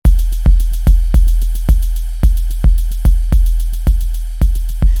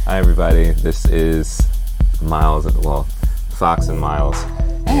Hi everybody, this is Miles, Fox and Miles.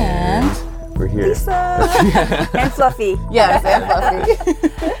 And we're here. Lisa! And Fluffy. Yes, and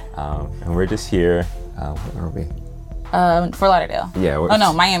Fluffy. And we're just here, where are we? Fort Lauderdale.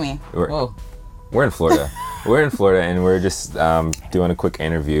 Yeah. Miami. We're in Florida. We're in Florida and we're just doing a quick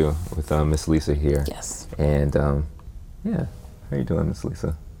interview with Miss Lisa here. Yes. And yeah, how are you doing, Miss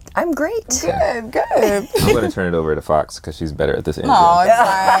Lisa? I'm great. Good. I'm going to turn it over to Fox because she's better at this interview. Oh,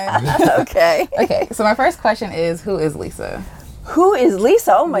 it's fine. Okay. Okay, so my first question is, who is Lisa? Who is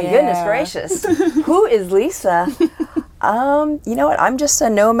Lisa? Oh my Yeah. goodness gracious. Who is Lisa? You know what? I'm just a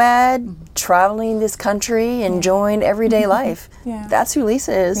nomad traveling this country, enjoying everyday life. Yeah. That's who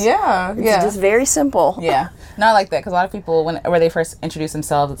Lisa is. Yeah, It's just very simple. Yeah, no, I like that because a lot of people, where they first introduce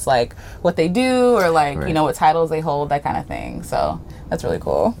themselves, it's like what they do or like Right. what titles they hold, that kind of thing. So that's really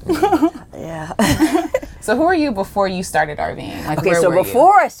cool. Yeah. So who were you before you started RVing? Like, Okay, where so were you?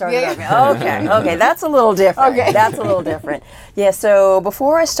 before I started RVing, okay, that's a little different. Okay. That's a little different. Yeah, so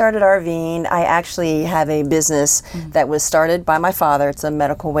before I started RVing, I actually have a business that was started by my father. It's a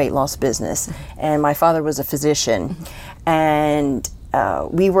medical weight loss business, and my father was a physician, and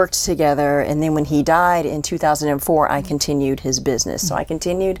we worked together, and then when he died in 2004, I continued his business. So I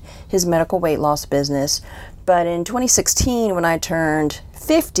continued his medical weight loss business. But in 2016, when I turned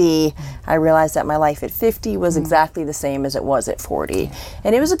 50, I realized that my life at 50 was exactly the same as it was at 40.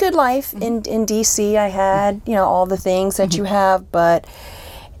 And it was a good life. In DC, I had, all the things that you have, but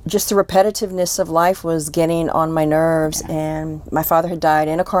just the repetitiveness of life was getting on my nerves. And my father had died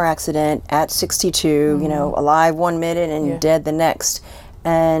in a car accident at 62, alive 1 minute and dead the next.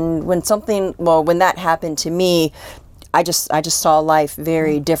 And when that happened to me, I just saw life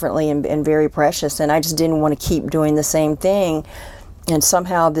very differently and very precious, and I just didn't want to keep doing the same thing. And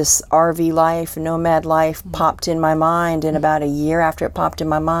somehow this RV life, nomad life, popped in my mind, and about a year after it popped in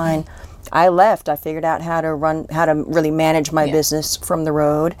my mind, I left. I figured out how to really manage my business from the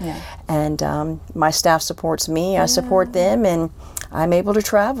road, and my staff supports me. I support them, and I'm able to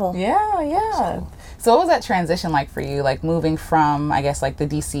travel. Yeah. So what was that transition like for you? Like moving from, I guess, like the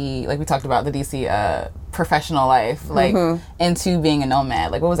DC, like we talked about the DC professional life, like into being a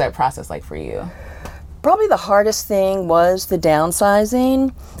nomad. Like what was that process like for you? Probably the hardest thing was the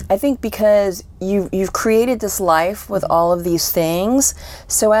downsizing. I think because you've created this life with all of these things.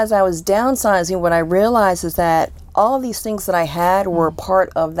 So as I was downsizing, what I realized is that all of these things that I had were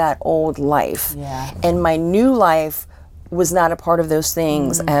part of that old life. Yeah. And my new life was not a part of those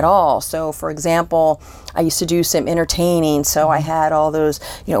things at all. So for example, I used to do some entertaining, so I had all those,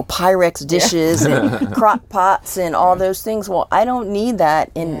 Pyrex dishes and crock pots and all those things. Well, I don't need that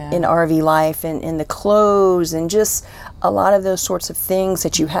in RV life, and in the clothes and just a lot of those sorts of things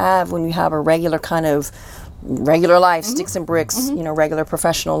that you have when you have a regular life, sticks and bricks, regular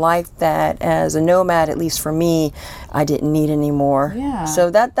professional life, that as a nomad, at least for me, I didn't need anymore. Yeah.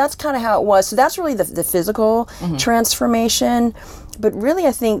 So that's kind of how it was. So that's really the physical transformation. But really,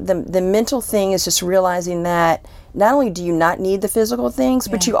 I think the mental thing is just realizing that not only do you not need the physical things,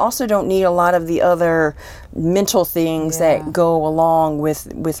 but you also don't need a lot of the other mental things that go along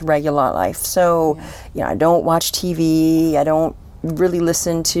with regular life. So, I don't watch TV. I don't really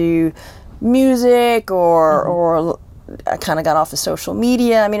listen to music or I kind of got off of social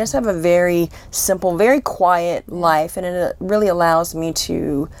media. I mean, I just have a very simple, very quiet life, and it really allows me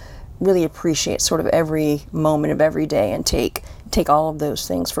to really appreciate sort of every moment of every day and take all of those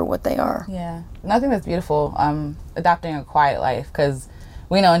things for what they are. Yeah. And I think that's beautiful, adopting a quiet life, because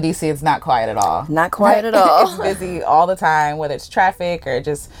we know in DC it's not quiet at all. Not quiet at all. It's busy all the time, whether it's traffic or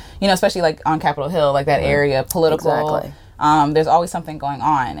just, especially like on Capitol Hill, like that area, political. Exactly. There's always something going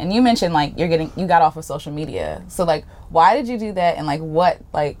on. And you mentioned like you got off of social media. So like, why did you do that? And like, what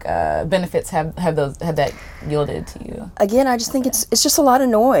benefits have that yielded to you? Again, I just think it's just a lot of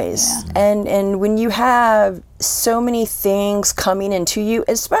noise. And when you have so many things coming into you,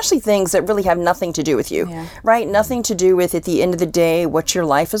 especially things that really have nothing to do with you, right? Nothing to do with, at the end of the day, what your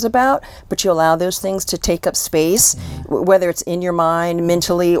life is about, but you allow those things to take up space, whether it's in your mind,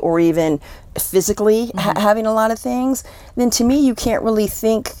 mentally, or even physically having a lot of things, then to me, you can't really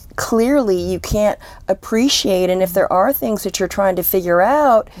think clearly. You can't appreciate. And if there are things that you're trying to figure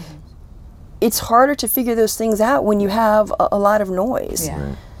out, it's harder to figure those things out when you have a lot of noise. Yeah.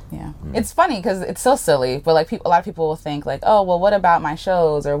 Right. Yeah. It's funny because it's so silly, but like a lot of people will think like, oh, well, what about my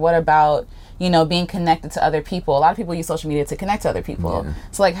shows, or what about, being connected to other people? A lot of people use social media to connect to other people. Yeah.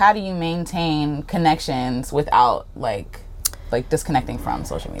 So like, how do you maintain connections without like disconnecting from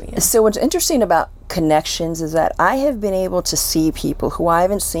social media? So what's interesting about connections is that I have been able to see people who I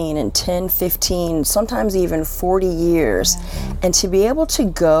haven't seen in 10, 15, sometimes even 40 years, and to be able to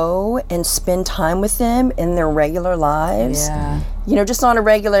go and spend time with them in their regular lives. Yeah. You know, just on a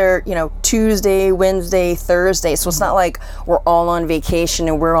regular, Tuesday, Wednesday, Thursday. So it's not like we're all on vacation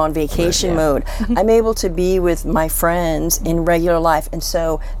and we're on vacation mode. I'm able to be with my friends in regular life. And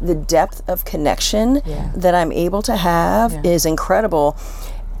so the depth of connection that I'm able to have is incredible.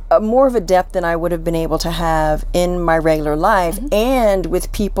 More of a depth than I would have been able to have in my regular life, and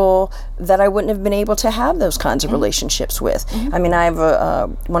with people that I wouldn't have been able to have those kinds of relationships with. I mean, I have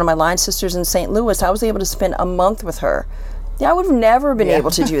one of my line sisters in St. Louis. I was able to spend a month with her. Yeah, I would have never been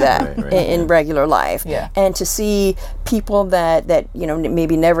able to do that in regular life. Yeah. And to see people that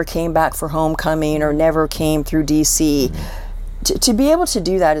maybe never came back for homecoming or never came through DC. To be able to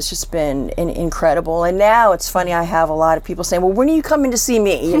do that has just been incredible. And now it's funny, I have a lot of people saying, well, when are you coming to see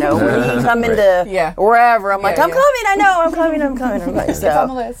me? When are you coming to wherever? I'm like, I'm coming, I know, I'm coming. I'm like, It's on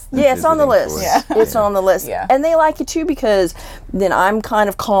the list. Yeah, it's on the list. Yeah. It's on the list. Yeah. And they like it too, because then I'm kind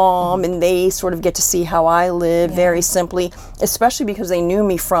of calm and they sort of get to see how I live very simply, especially because they knew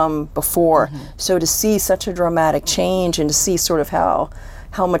me from before. So to see such a dramatic change and to see sort of how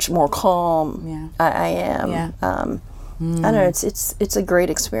much more calm I am. Yeah. I don't know, it's a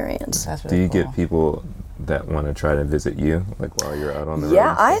great experience. That's really Do you cool. get people that want to try to visit you, like while you're out on the road?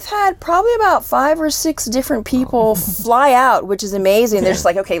 Yeah, I've had probably about 5 or 6 different people fly out, which is amazing. They're just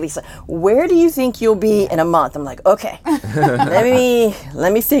like, okay, Lisa, where do you think you'll be in a month? I'm like, okay,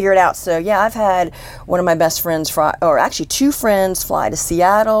 let me figure it out. So yeah, I've had one of my best friends or actually 2 friends fly to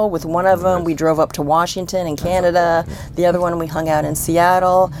Seattle. With one of them, we drove up to Washington in Canada. The other one, we hung out in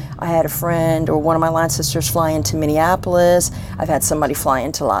Seattle. I had a friend or one of my line sisters fly into Minneapolis. I've had somebody fly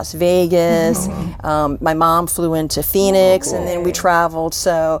into Las Vegas. My mom flew into Phoenix, and then we traveled.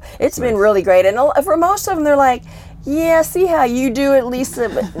 So it's been really great. And for most of them, they're like, yeah, see how you do it, Lisa,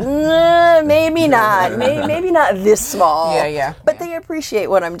 but maybe not. Maybe not this small. But they appreciate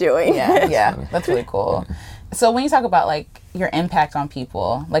what I'm doing. Yeah, that's really cool. So when you talk about like your impact on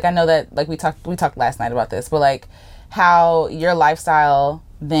people, like I know that like we talked last night about this, but like how your lifestyle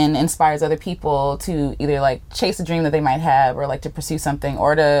then inspires other people to either like chase a dream that they might have, or like to pursue something,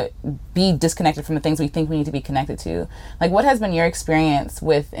 or to be disconnected from the things we think we need to be connected to. Like, what has been your experience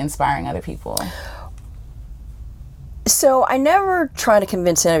with inspiring other people? So I never try to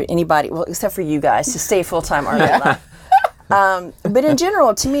convince anybody, well, except for you guys, to stay full-time RV life. But in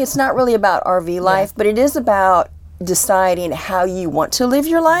general, to me, it's not really about RV life, but it is about deciding how you want to live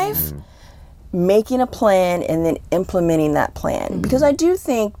your life, making a plan, and then implementing that plan. Because I do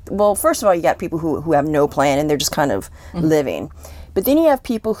think, well, first of all, you got people who have no plan and they're just kind of living. But then you have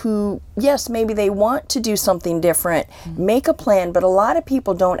people who, yes, maybe they want to do something different, make a plan, but a lot of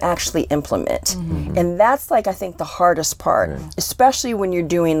people don't actually implement. And that's like, I think, the hardest part, especially when you're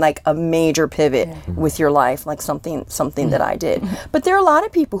doing like a major pivot with your life, like something that I did. But there are a lot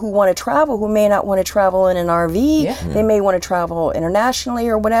of people who want to travel who may not want to travel in an RV. They may want to travel internationally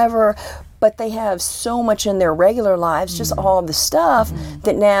or whatever. But they have so much in their regular lives, just all the stuff,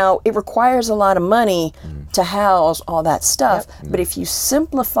 that now it requires a lot of money to house all that stuff. But if you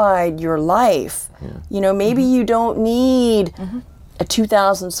simplified your life, maybe you don't need a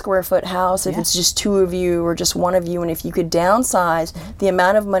 2,000 square foot house if it's just 2 of you or just 1 of you. And if you could downsize the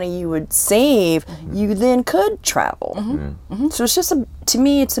amount of money you would save, you then could travel. So it's just, to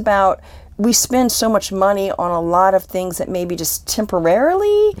me, it's about, we spend so much money on a lot of things that maybe just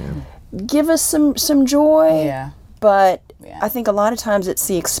temporarily give us some joy, but I think a lot of times it's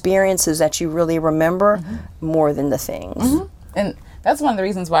the experiences that you really remember more than the things. And that's one of the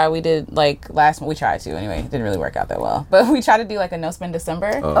reasons why we did like we tried to anyway. It didn't really work out that well, but we tried to do like a no spend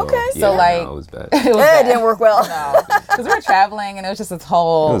December. Okay. So like no, it was bad. It didn't work well. No, because we were traveling and it was just this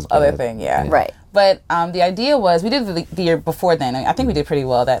whole other thing. Right. But the idea was, we did the year before then. I think we did pretty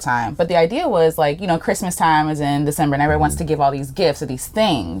well that time. But the idea was like, Christmas time is in December and everyone wants to give all these gifts or these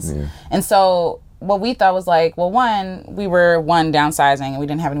things. And so what we thought was like, well, we were downsizing and we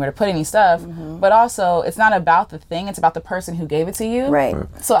didn't have anywhere to put any stuff. But also, it's not about the thing, it's about the person who gave it to you. Right.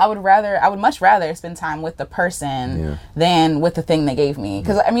 So I would much rather spend time with the person than with the thing they gave me.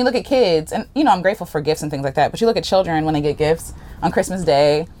 Because, I mean, look at kids. And, I'm grateful for gifts and things like that. But you look at children when they get gifts on Christmas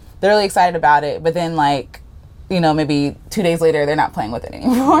Day. They're really excited about it, but then maybe 2 days later, they're not playing with it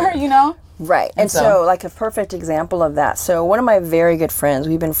anymore, Right. And so like a perfect example of that. So one of my very good friends,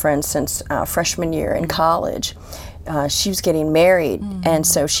 we've been friends since freshman year in college. She was getting married, and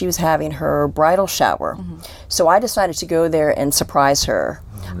so she was having her bridal shower. So I decided to go there and surprise her.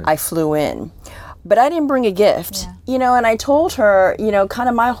 I flew in. but I didn't bring a gift, Yeah. you know, and I told her, you know, kind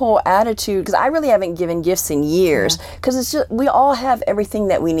of my whole attitude, because I really haven't given gifts in years, because it's just, we all have everything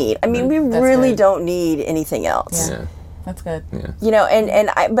that we need. I mean, we That's really good. don't need anything else. Yeah. Yeah. That's good. Yeah. You know,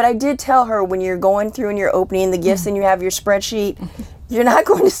 but I did tell her, when you're going through and you're opening the gifts and you have your spreadsheet, you're not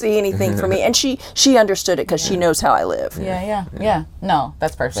going to see anything from me. And she understood it, because she knows how I live. Yeah. No,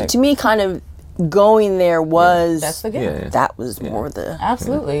 that's perfect. To me, kind of going there was, That's the gift. Yeah. that was more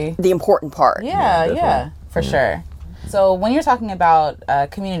Absolutely. the important part. Yeah, definitely. for sure. So when you're talking about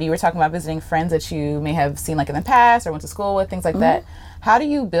community, we're talking about visiting friends that you may have seen like in the past or went to school with, things like that. How do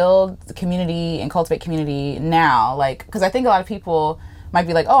you build the community and cultivate community now? Like, because I think a lot of people might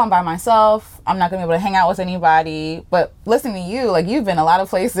be like, oh, I'm by myself, I'm not gonna be able to hang out with anybody. But listening to you, like, you've been a lot of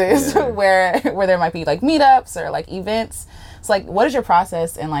places where there might be like meetups or like events. So like, what is your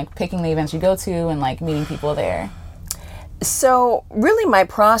process in like picking the events you go to and like meeting people there? So really my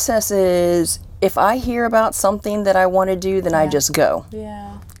process is, if I hear about something that I want to do, then I just go.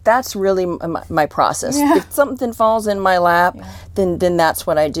 Yeah. That's really my process. Yeah. If something falls in my lap, then that's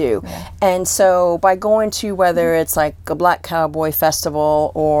what I do. And so by going to, whether it's like a Black Cowboy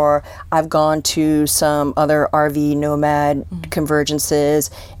Festival, or I've gone to some other RV nomad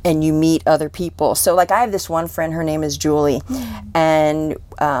convergences, and you meet other people. So like, I have this one friend, her name is Julie, and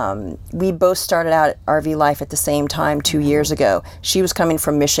we both started out at RV Life at the same time 2 years ago. She was coming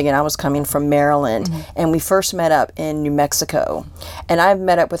from Michigan, I was coming from Maryland, and we first met up in New Mexico. And I've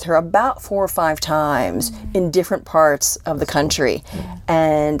met up with her about 4 or 5 times in different parts of the country.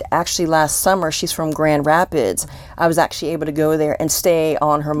 And actually last summer, she's from Grand Rapids. I was actually able to go there and stay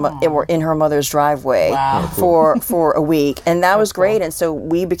on her or in her mother's driveway for a week, and that was great. And so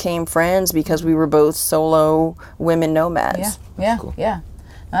we became friends because we were both solo women nomads. Yeah.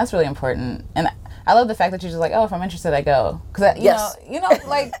 No, that's really important. And I love the fact that you're just like, oh, if I'm interested, I go. Because you know,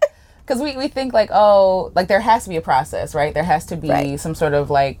 like, because we think like, oh, like there has to be a process, right? There has to be some sort of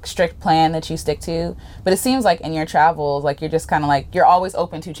like strict plan that you stick to. But it seems like in your travels, like you're just kind of like, you're always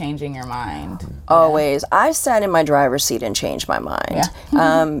open to changing your mind. Always. I've sat in my driver's seat and changed my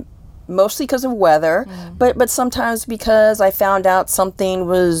mind. Mostly because of weather, but sometimes because I found out something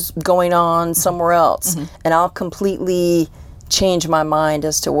was going on somewhere else, and I'll completely change my mind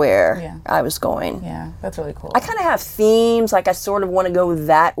as to where I was going. Yeah, that's really cool. I kind of have themes, like I sort of want to go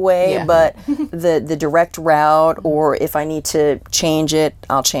that way, but the direct route, or if I need to change it,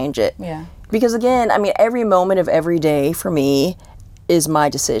 I'll change it. Yeah. Because again, I mean, every moment of every day for me is my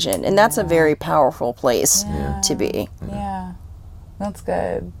decision, and that's a very powerful place to be. Yeah, that's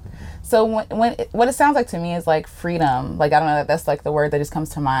good. So when what it sounds like to me is like freedom. Like, I don't know, that's like the word that just comes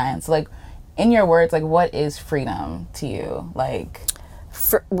to mind. So like, in your words, like, what is freedom to you? Like,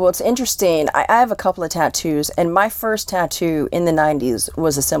 Well, it's interesting. I have a couple of tattoos, and my first tattoo in the 90s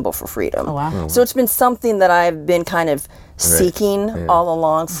was a symbol for freedom. Oh, wow. So it's been something that I've been kind of seeking all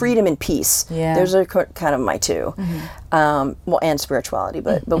along. Freedom and peace. Yeah. Those are kind of my two. Well, and spirituality,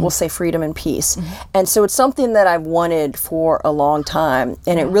 but we'll say freedom and peace. And so it's something that I've wanted for a long time,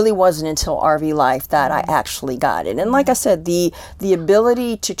 and it really wasn't until RV Life that I actually got it. And like I said, the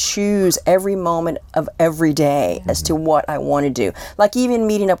ability to choose every moment of every day as to what I want to do. Like even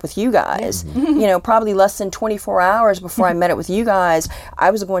meeting up with you guys, you know, probably less than 24 hours before I met up with you guys,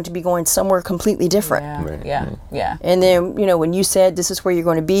 I was going to be going somewhere completely different. Yeah. And then, you know, when you said this is where you're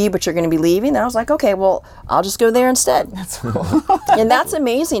going to be, but you're going to be leaving, I was like, okay, well, I'll just go there instead. That's cool. And that's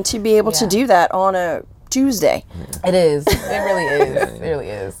amazing to be able to do that on a Tuesday. It is. It really is. It really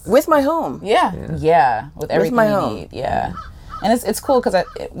is. With my home. Yeah. With everything my you home. need. Yeah. And it's cool because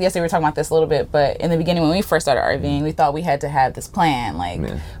yesterday we were talking about this a little bit, but in the beginning when we first started RVing, we thought we had to have this plan. Like,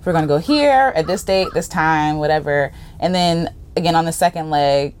 we're going to go here at this date, this time, whatever. And then again, on the second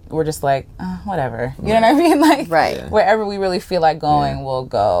leg, we're just like, whatever. You know what I mean? Like, wherever we really feel like going, we'll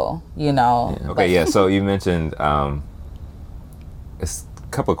go, you know. Yeah. Okay, so you mentioned, it's a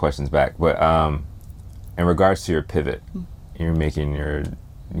couple of questions back, but in regards to your pivot, you're making your,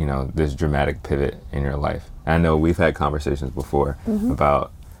 you know, this dramatic pivot in your life. I know we've had conversations before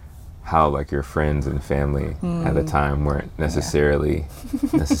about how like your friends and family at the time weren't necessarily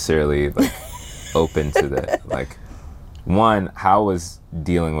like open to that. Like, one, how was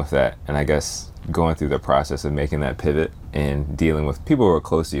dealing with that, and I guess going through the process of making that pivot and dealing with people who are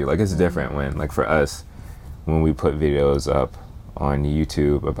close to you. Like, it's different when, like for us, when we put videos up on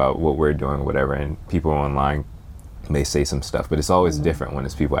YouTube about what we're doing or whatever, and people online may say some stuff, but it's always different when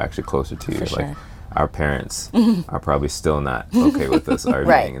it's people actually closer to you. Like, our parents are probably still not okay with us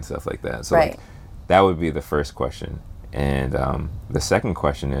RVing and stuff like that. So like, that would be the first question. And the second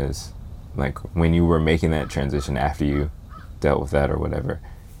question is, like, when you were making that transition after you dealt with that or whatever,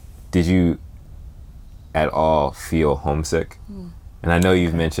 did you at all feel homesick? And I know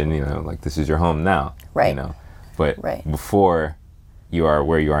you've mentioned, like this is your home now, Right. But before you are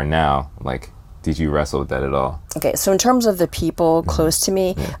where you are now, like, did you wrestle with that at all? Okay, so in terms of the people close to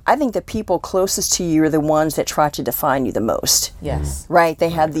me, I think the people closest to you are the ones that try to define you the most. Yes. Right? They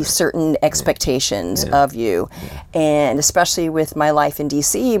have these certain expectations of you. And especially with my life in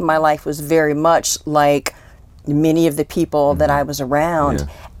DC, my life was very much like many of the people that I was around.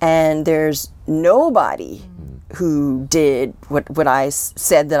 And there's nobody who did what I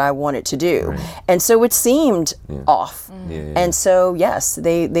said that I wanted to do. And so it seemed off. And so, yes,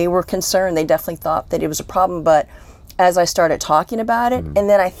 they were concerned. They definitely thought that it was a problem. But as I started talking about it, and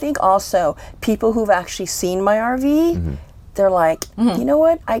then I think also people who've actually seen my RV, they're like, you know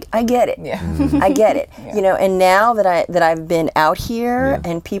what? I get it. I get it. And now that I've been out here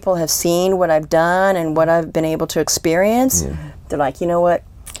and people have seen what I've done and what I've been able to experience, they're like, you know what?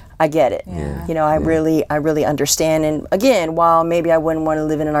 I get it. I really understand. And again, while maybe I wouldn't want to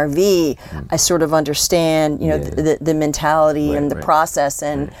live in an RV, I sort of understand, the mentality and the process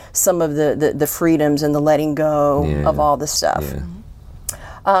and some of the freedoms and the letting go of all this stuff.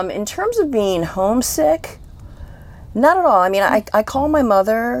 In terms of being homesick, not at all. I mean, I call my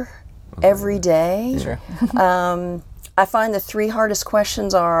mother every day. Sure. I find the 3 hardest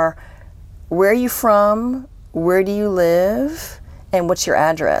questions are, where are you from? Where do you live? And what's your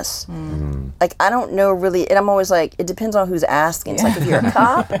address? Like, I don't know really, and I'm always like, it depends on who's asking. It's like, if you're a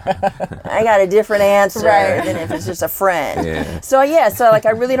cop, I got a different answer than if it's just a friend. So like,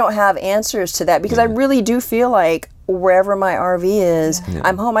 I really don't have answers to that because I really do feel like wherever my RV is,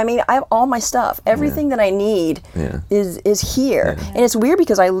 I'm home. I mean, I have all my stuff. Everything that I need is here. And it's weird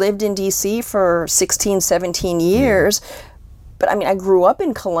because I lived in DC for 16, 17 years. But I mean, I grew up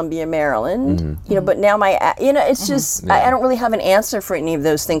in Columbia, Maryland, but now it's just, I don't really have an answer for any of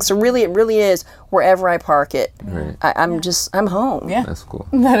those things. So really, it really is wherever I park it. I'm home. Yeah. That's cool.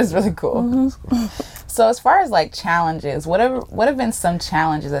 That is really cool. So as far as like challenges, what have been some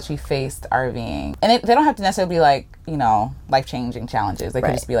challenges that you faced RVing? And they don't have to necessarily be like, life-changing challenges. They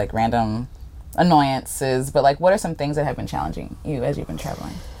could just be like random annoyances. But like, what are some things that have been challenging you as you've been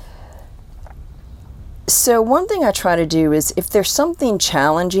traveling? So one thing I try to do is if there's something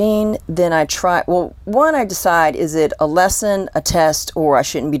challenging, then I decide, is it a lesson, a test, or I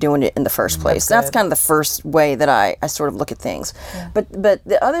shouldn't be doing it in the first place. That's kind of the first way that I sort of look at things. But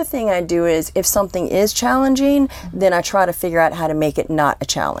the other thing I do is if something is challenging, then I try to figure out how to make it not a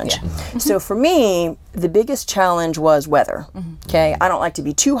challenge. So for me, the biggest challenge was weather. Okay, I don't like to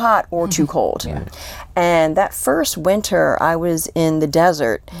be too hot or too cold. And that first winter I was in the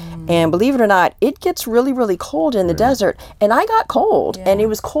desert, and believe it or not, it gets really, really cold in the desert, and I got cold, and it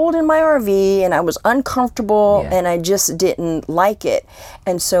was cold in my RV, and I was uncomfortable, and I just didn't like it.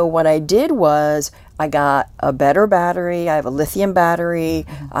 And so what I did was I got a better battery. I have a lithium battery.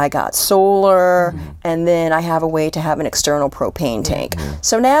 I got solar, and then I have a way to have an external propane tank.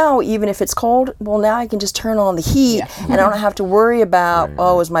 So now, even if it's cold, well, now I can just turn on the heat, and I don't have to worry about,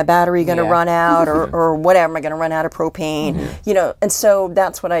 is my battery going to run out, or whatever, am I going to run out of propane? And so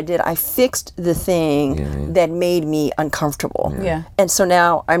that's what I did. I fixed the thing that made me uncomfortable. And so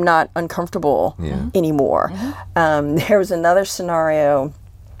now I'm not uncomfortable anymore. There was another scenario.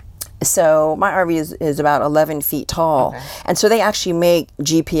 So my RV is about 11 feet tall. And so they actually make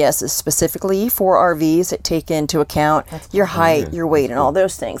GPSs specifically for RVs that take into account your height, your weight, and all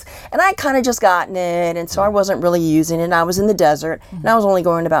those things. And I kind of just gotten it, and so I wasn't really using it. And I was in the desert, and I was only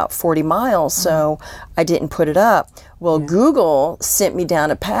going about 40 miles, so I didn't put it up. Well, Google sent me down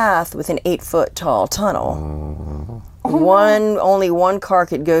a path with an 8-foot tall tunnel. Only one car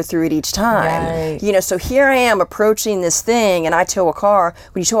could go through it each time. So here I am approaching this thing, and I tow a car.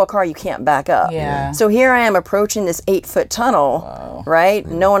 When you tow a car, you can't back up. So here I am approaching this 8-foot tunnel, right?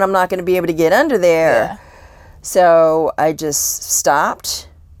 Knowing I'm not going to be able to get under there. So I just stopped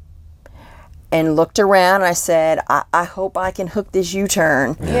and looked around, and I said, I hope I can hook this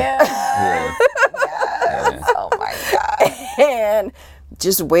U-turn. Oh my God. And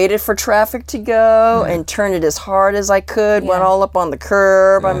just waited for traffic to go and turned it as hard as I could, went all up on the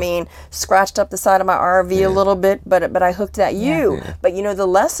curb. I mean, scratched up the side of my RV a little bit, but I hooked that U. But the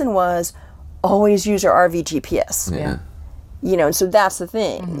lesson was always use your RV GPS. And so that's the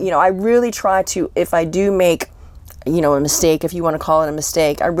thing. I really try to, if I do make, a mistake, if you want to call it a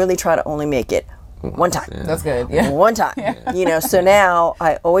mistake, I really try to only make it one time. That's good. One time. So now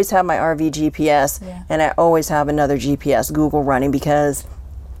I always have my RV GPS and I always have another GPS Google running, because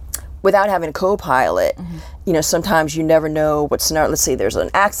without having a co-pilot, sometimes you never know what scenario. Let's say there's an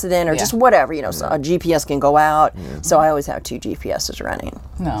accident or just whatever, so a GPS can go out. So I always have 2 GPSs running.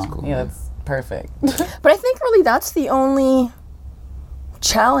 Cool. perfect. But I think really that's the only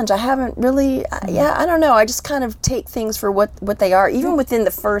challenge. I haven't really, I don't know. I just kind of take things for what they are. Even within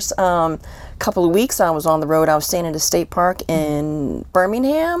the first couple of weeks I was on the road, I was staying at a state park in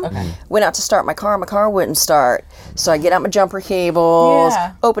Birmingham. Went out to start my car wouldn't start. So I get out my jumper cables,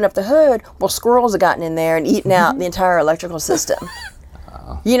 open up the hood. Well, squirrels had gotten in there and eaten out the entire electrical system.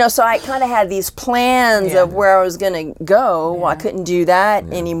 You know, so I kind of had these plans of where I was going to go. Well, I couldn't do that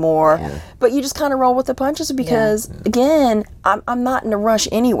anymore. But you just kind of roll with the punches because, again, I'm not in a rush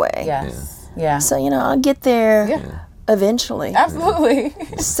anyway. Yeah. So, you know, I'll get there eventually. Absolutely.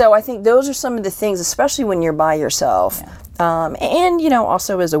 So I think those are some of the things, especially when you're by yourself. And, you know,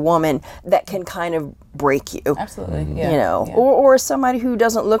 also as a woman, that can kind of break you. Absolutely. You know, or somebody who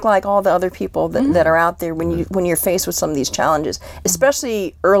doesn't look like all the other people that are out there when you're faced with some of these challenges,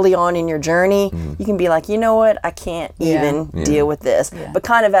 especially early on in your journey, you can be like, you know what, I can't even deal with this. But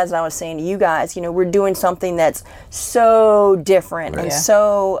kind of as I was saying to you guys, you know, we're doing something that's so different and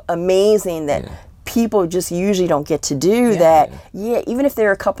so amazing that people just usually don't get to do that. Even if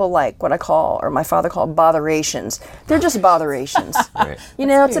they're a couple like what I call, or my father called botherations, they're just botherations. You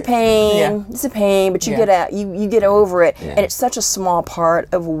know, it's a pain. It's a pain, but you get out, you get over it, and it's such a small part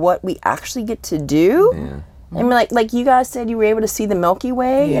of what we actually get to do. I mean, like you guys said, you were able to see the Milky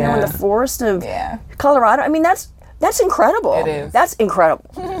Way, you know, in the forest of Colorado. I mean, that's incredible. It is. That's incredible.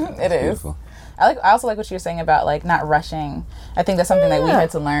 It is. Beautiful. I also like what you were saying about like not rushing. I think that's something that we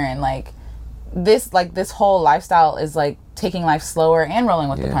had to learn. Like this whole lifestyle is like taking life slower and rolling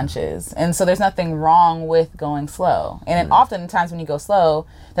with the punches. And so there's nothing wrong with going slow. And then oftentimes when you go slow,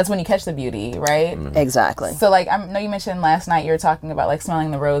 that's when you catch the beauty, right? Exactly. So like I know you mentioned last night you were talking about like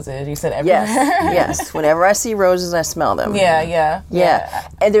smelling the roses. You said everywhere. Yes. Whenever I see roses, I smell them. Yeah.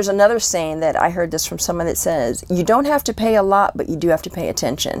 And there's another saying that I heard this from someone that says, you don't have to pay a lot, but you do have to pay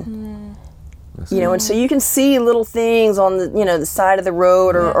attention. You know, and so you can see little things on the, you know, the side of the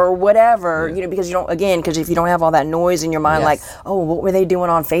road or whatever, you know, because you don't, again, because if you don't have all that noise in your mind, like, oh, what were they doing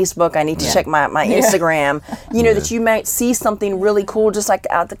on Facebook? I need to check my Instagram, you know, that you might see something really cool just like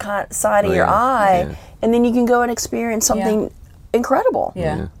out the side of your eye, and then you can go and experience something incredible.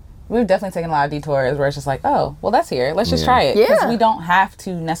 We've definitely taken a lot of detours where it's just like, oh, well, that's here. Let's just try it. Because we don't have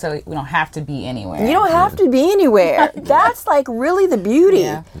to necessarily, we don't have to be anywhere. You don't have to be anywhere. That's like really the beauty.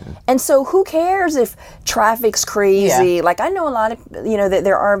 And so who cares if traffic's crazy? Like I know a lot of, you know, that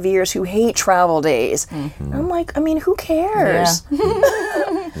there are RVers who hate travel days. I'm like, I mean, who cares? You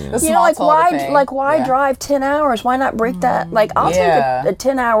know, like why drive 10 hours? Why not break that? Like I'll take a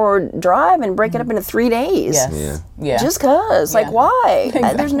 10-hour drive and break it up into 3 days. Just cause. Like why?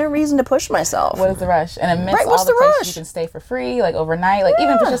 There's no reason to push myself. What is the rush? And amidst all the places you can stay for free, like overnight, like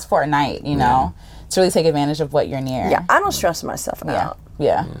even if it's just for a night, you know, to really take advantage of what you're near. I don't stress myself out.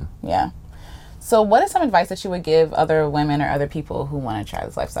 So what is some advice that you would give other women or other people who want to try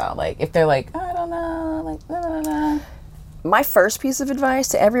this lifestyle? Like if they're like, I don't know, like, My first piece of advice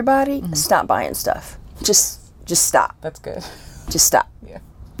to everybody, stop buying stuff. Just stop. That's good. Just stop.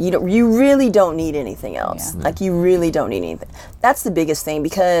 You really don't need anything else. Like you really don't need anything. That's the biggest thing,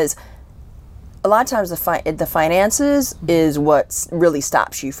 because a lot of times the finances is what really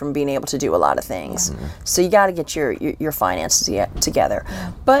stops you from being able to do a lot of things. So you got to get your finances together.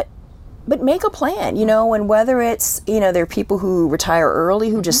 But make a plan, you know, and whether it's, you know, there are people who retire early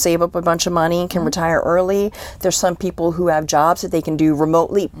who just save up a bunch of money and can retire early. There's some people who have jobs that they can do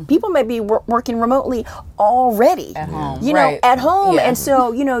remotely. People may be working remotely already. At home. You know, at home. And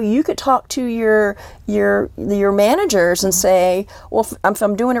so, you know, you could talk to your managers and say, well, if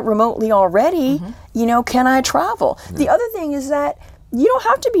I'm doing it remotely already, you know, can I travel? The other thing is that you don't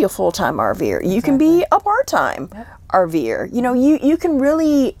have to be a full-time RVer. You can be a part-time RVer. You know, you can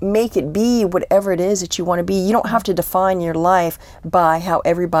really make it be whatever it is that you want to be. You don't have to define your life by how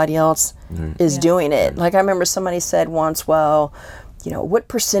everybody else is doing it. Like I remember somebody said once, well, you know, what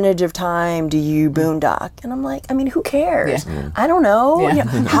percentage of time do you boondock? And I'm like, I mean, who cares? I don't know. You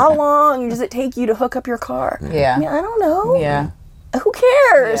know, how long does it take you to hook up your car? I mean, I don't know. Who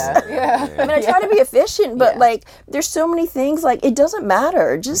cares? I mean, I try to be efficient, but like, there's so many things, like, it doesn't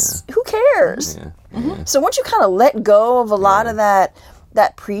matter. Just who cares? So once you kind of let go of a lot of that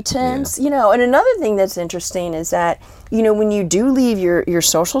pretense, you know, and another thing that's interesting is that, you know, when you do leave your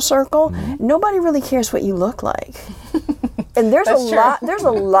social circle, nobody really cares what you look like. And there's there's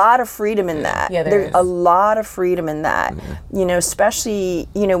a lot of freedom in that. There's a lot of freedom in that, you know, especially,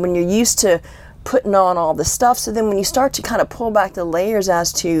 you know, when you're used to putting on all the stuff. So then when you start to kind of pull back the layers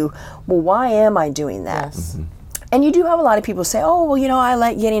as to, well, why am I doing that? And you do have a lot of people say, oh, well, you know, I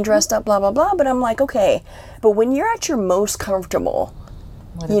like getting dressed up, blah, blah, blah. But I'm like, okay, but when you're at your most comfortable,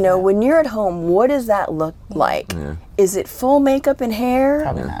 You know, when you're at home, what does that look like? Yeah. Is it full makeup and hair?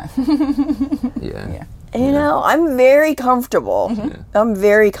 Probably not. Yeah. You know, I'm very comfortable. I'm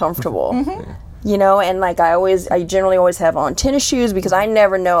very comfortable. You know, and like I generally always have on tennis shoes because I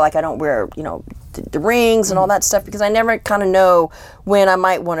never know, like I don't wear, you know, the rings and all that stuff because I never kind of know when I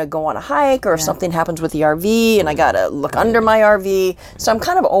might want to go on a hike or if something happens with the RV and I got to look under my RV. So I'm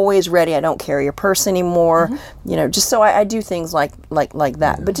kind of always ready. I don't carry a purse anymore, you know, just so I do things like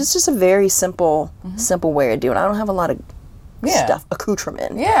that. But it's just a very simple way of doing it. I don't have a lot of stuff,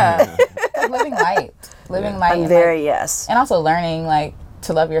 accoutrement. Yeah. Living light. Living light. I'm and, very, like, yes. and also learning, like,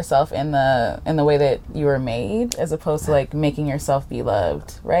 to love yourself in the way that you were made, as opposed to like making yourself be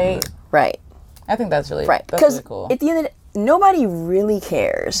loved, right? Right. I think that's really Right. That's Because really cool. at the end of the day, nobody really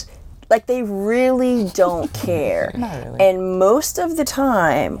cares. Like they really don't care. Not really. And most of the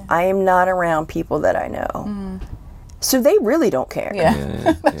time, I am not around people that I know. So they really don't care.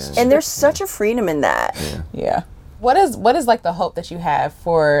 Yeah. And there's such a freedom in that. Yeah. What is like the hope that you have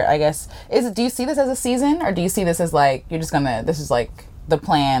for, I guess, do you see this as a season, or do you see this as like you're just gonna, this is like the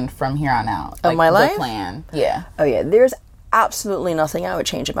plan from here on out? Like, my life? The plan. Yeah. Oh yeah, there's absolutely nothing I would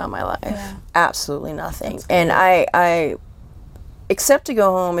change about my life. Yeah. Absolutely nothing. And I except to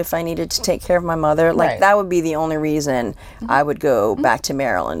go home if I needed to take care of my mother, like Right. that would be the only reason I would go back to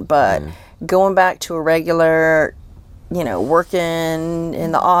Maryland. But going back to a regular, you know, working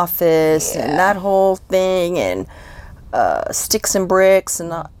in the office and that whole thing and sticks and bricks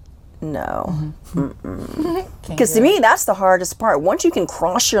and no. Because to me, that's the hardest part. Once you can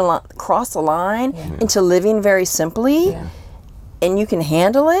cross the line into living very simply, and you can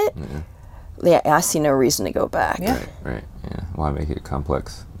handle it, I see no reason to go back. Yeah. Right. Yeah. Why make it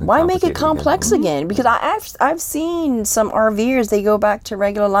complex? Why make it complex again? Because I've seen some RVers, they go back to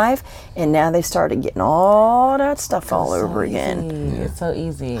regular life, and now they started getting all that stuff all over again. It's so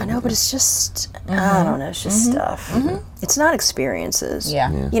easy. I know, but it's just, I don't know, it's just stuff. It's not experiences.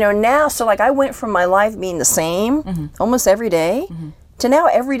 Yeah. You know, now, so like I went from my life being the same almost every day to now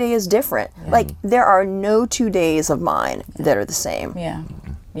every day is different. Like there are no 2 days of mine that are the same. Yeah.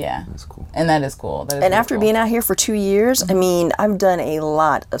 Yeah. That's cool. And that is cool. That is And really after cool. being out here for 2 years, I mean, I've done a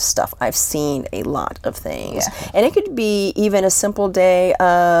lot of stuff. I've seen a lot of things. Yeah. And it could be even a simple day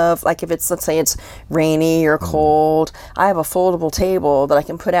of, like if it's, let's say it's rainy or cold, I have a foldable table that I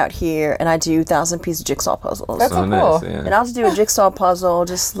can put out here and I do 1,000-piece jigsaw puzzles. That's so nice. cool. Yeah. And I'll just do a jigsaw puzzle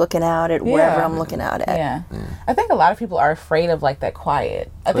just looking out at wherever Yeah. I'm looking out at. Yeah. I think a lot of people are afraid of like that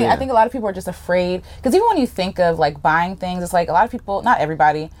quiet. I think yeah. I think a lot of people are just afraid because even when you think of like buying things, it's like a lot of people, not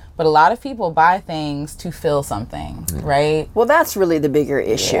everybody, but a lot of people buy things to fill something, right? Well, that's really the bigger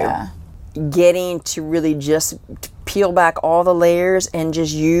issue. Yeah. Getting to really just peel back all the layers and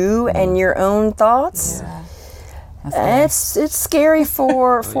just you and your own thoughts. It's scary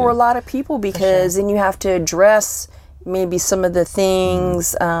for a lot of people because then you have to address maybe some of the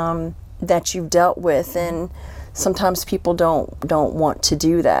things that you've dealt with, and sometimes people don't want to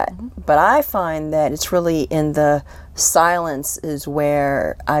do that. But I find that it's really in the silence is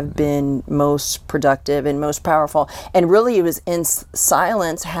where I've been most productive and most powerful. And really it was in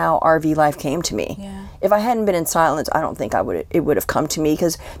silence how RV life came to me. Yeah. If I hadn't been in silence, I don't think it would have come to me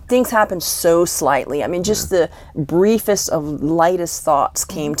because things happen so slightly. I mean, just the briefest of lightest thoughts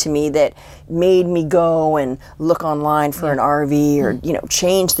came to me that made me go and look online for an RV or, you know,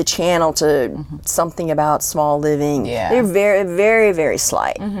 change the channel to something about small living. Yeah. They're very, very, very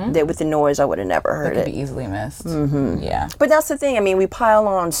slight. That with the noise, I would have never heard Could it. be easily missed. Yeah. But that's the thing. I mean, we pile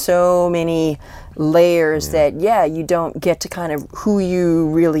on so many layers that, you don't get to kind of who you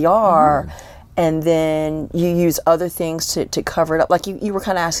really are. And then you use other things to cover it up. Like you were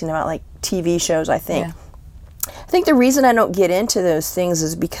kind of asking about like TV shows, I think. Yeah. I think the reason I don't get into those things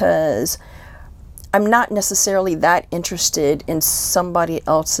is because I'm not necessarily that interested in somebody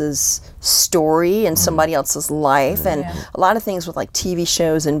else's story and somebody else's life. And a lot of things with like TV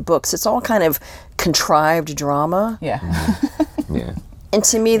shows and books, it's all kind of contrived drama. Yeah. Yeah. And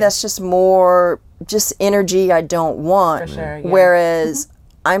to me, that's just more just energy I don't want. For sure, yeah. Whereas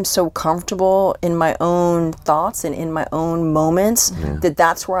I'm so comfortable in my own thoughts and in my own moments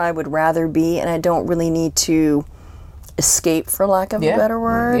that's where I would rather be. And I don't really need to escape, for lack of a better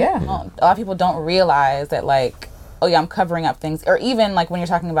word. Yeah. Well, a lot of people don't realize that, like, oh yeah, I'm covering up things. Or even like when you're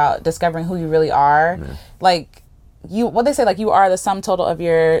talking about discovering who you really are, like what they say, like, you are the sum total of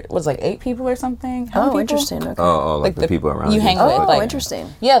your, what's like 8 people or something? How many people? Interesting. Okay. Like the people around you hang with. Oh, like,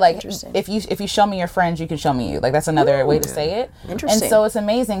 interesting. Yeah, like Interesting. if you show me your friends, you can show me you. Like, that's another way to say it. Interesting. And so it's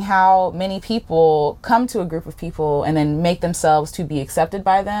amazing how many people come to a group of people and then make themselves to be accepted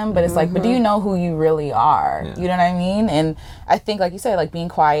by them. But it's like, but do you know who you really are? You know what I mean? And I think, like you say, like being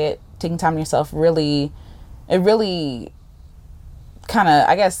quiet, taking time to yourself, it really kind of,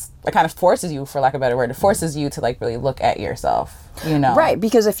 I guess, it kind of forces you, for lack of a better word, it forces you to like really look at yourself, you know? Right,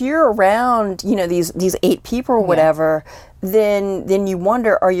 because if you're around, you know, these 8 people or whatever, then you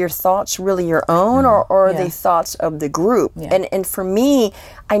wonder, are your thoughts really your own, or are they thoughts of the group? And for me,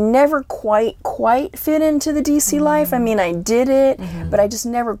 I never quite fit into the DC life. I mean, I did it, but I just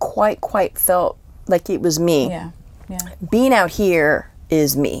never quite felt like it was me. Yeah. Being out here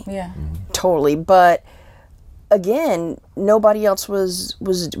is me. Yeah. Totally. But again, nobody else was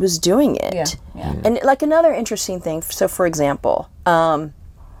doing it. Yeah. And like another interesting thing, so for example,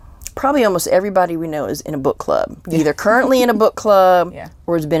 probably almost everybody we know is in a book club, either currently in a book club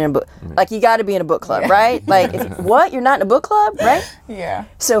or has been in a book. Like, you got to be in a book club, right? Like, you're not in a book club, right? Yeah.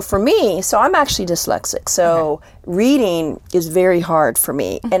 So for me, I'm actually dyslexic. So reading is very hard for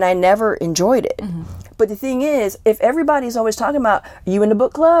me, and I never enjoyed it. But the thing is, if everybody's always talking about, are you in the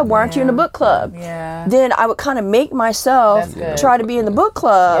book club? Why aren't you in the book club? Yeah. Then I would kind of make myself try to be in the book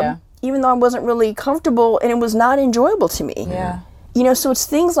club, even though I wasn't really comfortable and it was not enjoyable to me. Yeah. You know, so it's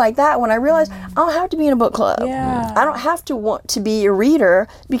things like that when I realized I don't have to be in a book club. Yeah. I don't have to want to be a reader,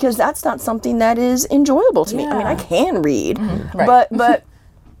 because that's not something that is enjoyable to me. I mean, I can read, Right. but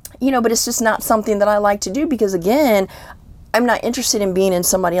you know, but it's just not something that I like to do, because again, I'm not interested in being in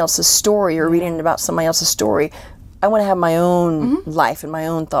somebody else's story or reading about somebody else's story. I want to have my own life and my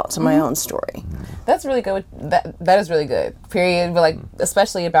own thoughts and my own story. That's really good. That is really good. Period. But like,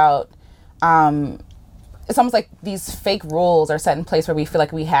 especially about, it's almost like these fake rules are set in place where we feel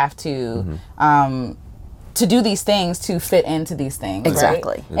like we have to do these things to fit into these things.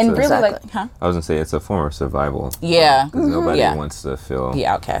 Exactly. Right? And really, exactly. like, huh? I was gonna say it's a form of survival. Yeah. Because nobody Yeah. wants to feel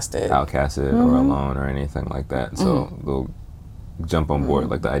Outcasted. or alone or anything like that. So they'll jump on board,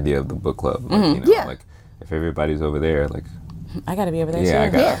 like the idea of the book club. Like, you know, like if everybody's over there, like, I got to be over there yeah, I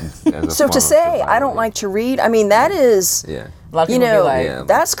too. got. As a So form to of say I survival, don't like to read, I mean, that is, Yeah. A lot of you people know, be like, Yeah.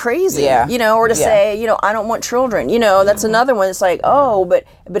 that's crazy. Yeah. You know, or to say, you know, I don't want children. You know, that's another one. It's like, oh, but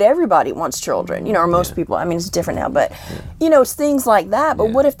everybody wants children. You know, or most people. I mean, it's different now, but you know, it's things like that.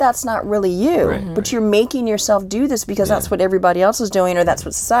 But what if that's not really you? Right. But you're making yourself do this because that's what everybody else is doing, or that's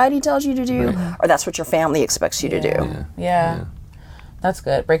what society tells you to do, or that's what your family expects you to do. Yeah. That's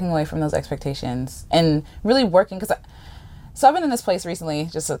good. Breaking away from those expectations and really working, because so I've been in this place recently,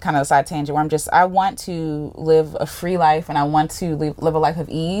 just a kind of a side tangent, where I want to live a free life, and I want to live a life of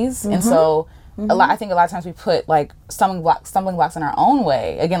ease. And so I think a lot of times we put like stumbling blocks in our own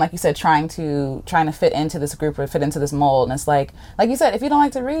way. Again, like you said, trying to fit into this group or fit into this mold. And it's like you said, if you don't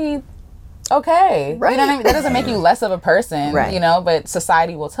like to read, okay. Right. You know what I mean? That doesn't make you less of a person, Right. you know, but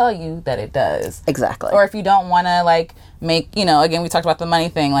society will tell you that it does. Exactly. Or if you don't want to like make, you know, again, we talked about the money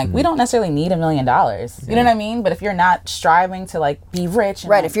thing, like we don't necessarily need $1 million. You know what I mean? But if you're not striving to like be rich. And,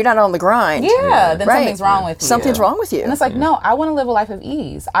 Right. If you're not on the grind. then Right. something's wrong with you. Something's wrong with you. And it's like, no, I want to live a life of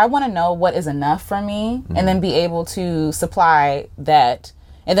ease. I want to know what is enough for me and then be able to supply that.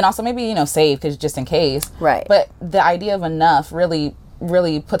 And then also maybe, you know, save, because just in case. Right. But the idea of enough really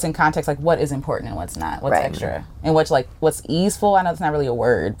puts in context like what is important and what's not, what's extra, and what's easeful. I know it's not really a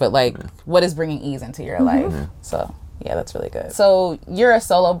word, but like what is bringing ease into your life. So yeah, that's really good. So you're a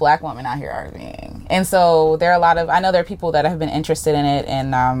solo Black woman out here RVing, and so there are I know there are people that have been interested in it and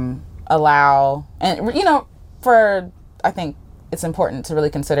you know, I think it's important to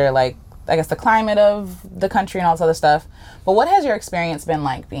really consider, like, I guess, the climate of the country and all this other stuff. But what has your experience been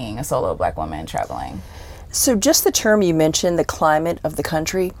like being a solo Black woman traveling? So just the term you mentioned, the climate of the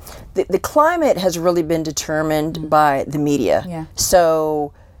country, the climate has really been determined by the media. Yeah.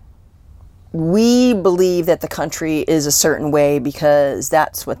 So we believe that the country is a certain way because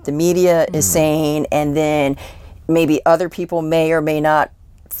that's what the media is saying, and then maybe other people may or may not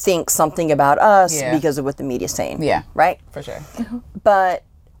think something about us because of what the media is saying. Yeah. Right? For sure. But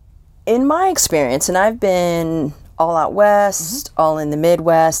in my experience, and I've been all out west, all in the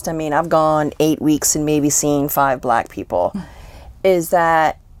Midwest. I mean, I've gone 8 weeks and maybe seen 5 Black people. Is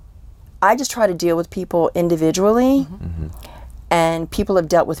that I just try to deal with people individually, and people have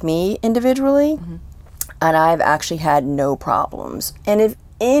dealt with me individually, and I've actually had no problems. And if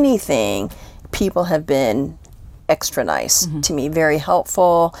anything, people have been extra nice to me, very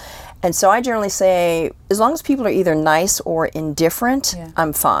helpful. And so I generally say, as long as people are either nice or indifferent, Yeah.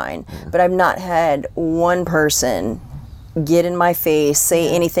 I'm fine. But I've not had one person get in my face, say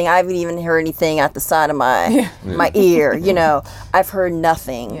anything. I haven't even heard anything out the side of my ear. You know, I've heard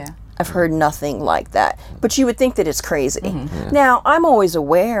nothing. Yeah. I've heard nothing like that. But you would think that it's crazy. Now, I'm always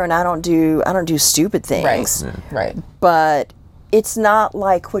aware, and I don't do stupid things. Right. But it's not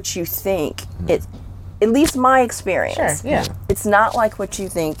like what you think. It, at least my experience. Sure. Yeah. It's not like what you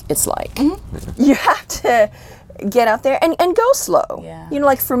think it's like. You have to get out there and go slow. Yeah. You know,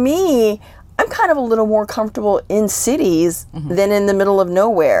 like for me, I'm kind of a little more comfortable in cities than in the middle of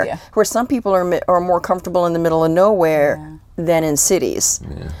nowhere, Yeah. where some people are more comfortable in the middle of nowhere than in cities.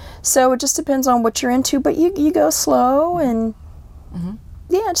 So it just depends on what you're into, but you go slow and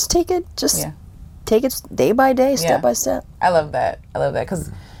just take it day by day, step by step. I love that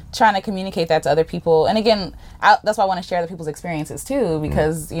because trying to communicate that to other people, and again, that's why I want to share other people's experiences too,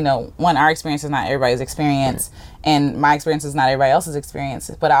 because you know, one, our experience is not everybody's experience, and my experience is not everybody else's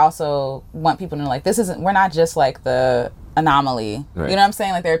experience. But I also want people to know, like, we're not just like the anomaly. Right. You know what I'm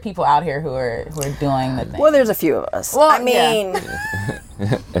saying? Like, there are people out here who are doing the thing. Well, there's a few of us. Well, I mean,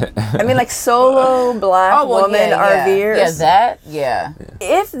 like solo black woman RVers.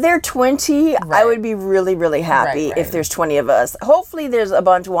 If they're 20, I would be really, really happy Right. if there's 20 of us. Hopefully there's a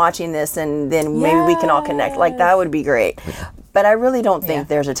bunch watching this, and then maybe we can all connect. Like, that would be great. But I really don't think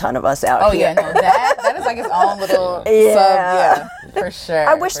there's a ton of us out here. No, that is like its own little Yeah. sub, for sure.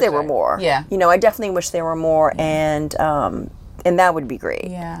 I wish there were more. Yeah. You know, I definitely wish there were more, and that would be great.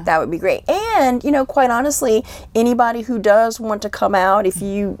 Yeah. That would be great. And, you know, quite honestly, anybody who does want to come out, if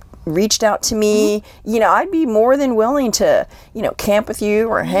you reached out to me, you know, I'd be more than willing to, you know, camp with you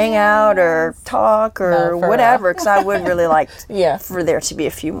or hang out or talk or whatever, because I would really like for there to be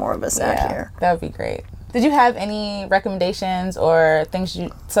a few more of us out here. That would be great. Did you have any recommendations or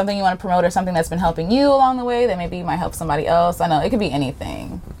something you want to promote, or something that's been helping you along the way that maybe might help somebody else? I know it could be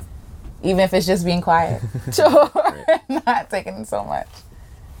anything, even if it's just being quiet, not taking so much.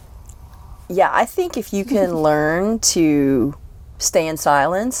 Yeah, I think if you can learn to stay in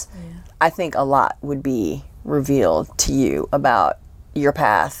silence, I think a lot would be revealed to you about your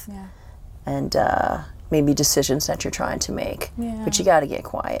path and maybe decisions that you're trying to make. Yeah. But you got to get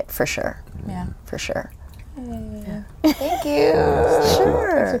quiet, for sure. Yeah. For sure. Thank you.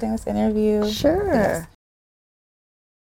 Sure. Thanks for doing this interview. Sure.